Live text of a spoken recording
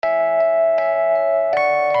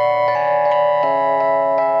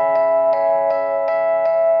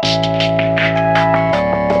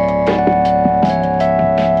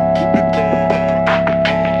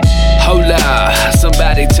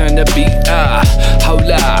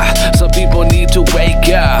Hola, some people need to wake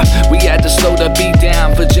up. We had to slow the beat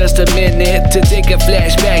down for just a minute to take a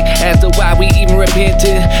flashback as to why we even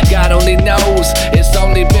repented. God only knows, it's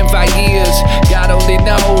only been 5 years. God only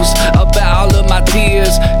knows about all of my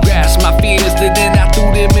tears. Grasped my fears, and then I threw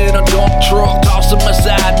them in a dump truck, tossed them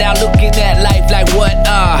aside. Now looking at life like what?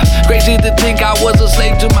 Crazy to think I was a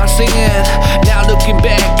slave to my sin. Now looking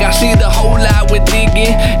back, I see the whole lot with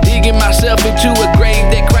digging myself into a grave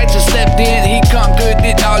that Christ has slept in. He conquered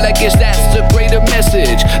it all, I guess that's the greater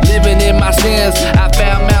message. Living in my sins, I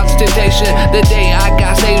found mountain temptation. The day I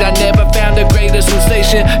got saved, I never found a greater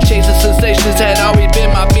sensation. Chasing sensations had always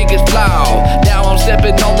been my biggest flaw. Now I'm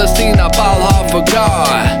stepping on the scene, I ball hard for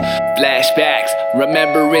God. Flashbacks,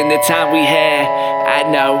 remembering the time we had. I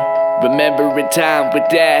know, remembering time with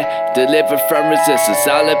Dad. Delivered from resistance,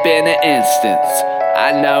 all up in an instance.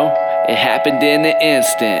 I know, it happened in an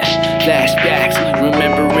instant. Flashbacks,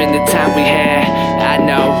 remembering the time we had. I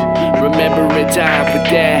know, remembering time with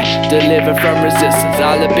Dad. Delivered from resistance,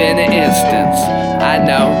 all up in an instance. I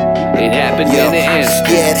know, it happened in an instant.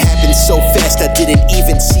 Yeah, it happened so fast I didn't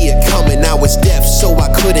even see it coming. I was deaf, so I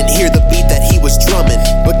couldn't hear the beat that he was drumming.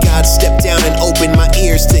 But God stepped down and opened my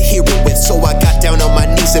ears to hear it with. So I got down on my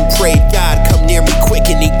knees and prayed, God, come near me quick.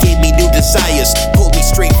 And he gave me new desires, pulled me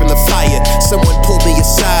straight from the fire. Someone pulled me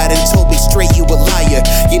aside and told me straight, you a liar.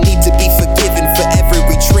 You need to be forgiven for every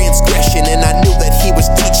transgression. And I knew that he was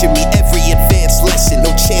teaching me every advanced lesson.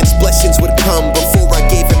 No chance blessings would come before I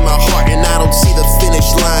gave him my heart. And I don't see the finish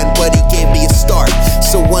line, but he gave me a start.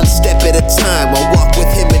 So one step at a time, I'll walk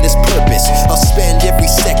with him in his purpose. I'll spend every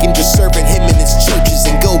second just serving him in his churches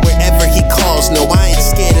and go wherever he calls. No, I ain't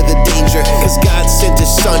scared of the danger, cause God sent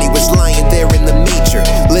his son, he was lying there in the manger,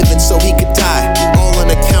 living so he could die, all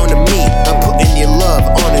on account of me. I'm putting your love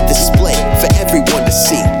on a display for everyone to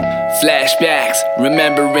see. Flashbacks,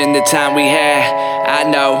 remembering the time we had. I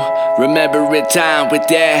know, remembering time with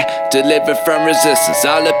Dad. Delivered from resistance,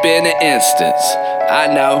 all up in an instance. I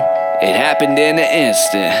know, it happened in an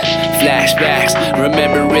instant. Flashbacks,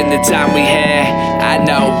 remembering the time we had. I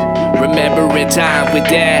know, remembering time with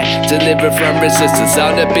Dad. Delivered from resistance,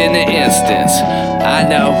 all up in an instance. I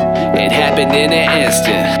know, it happened in an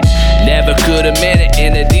instant. Never could have meant it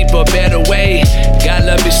in a deeper, better way. God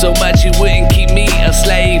loved me so much, he wouldn't keep me a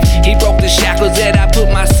slave. He broke the shackles that I put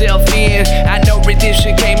myself in. I know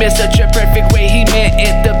redemption came in such a perfect way. He meant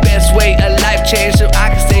it the best way. A life change so I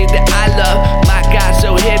can say that I love my God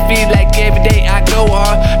so heavy. Like every day I go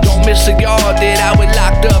hard. Don't miss a yard that I was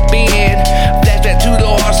locked up in. Flashback to the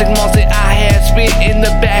hard 6 months that I had spent in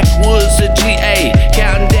the backwoods of GA.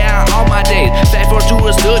 Counting down all my days. Fast forward to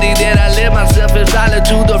a study that I live myself in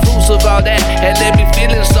solitude. The fruits of all that and let me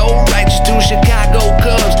feeling so righteous to Chicago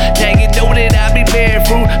Cubs. Now you know that I be bearing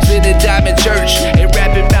fruit. Spending time in church and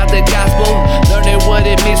rapping about the gospel. Learning what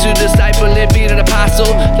it means to disciple and be an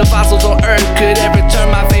apostle. The fossils on earth could ever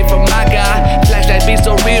turn my faith from my God. Flashback be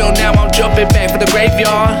so real, now I'm jumping back for the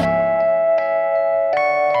graveyard.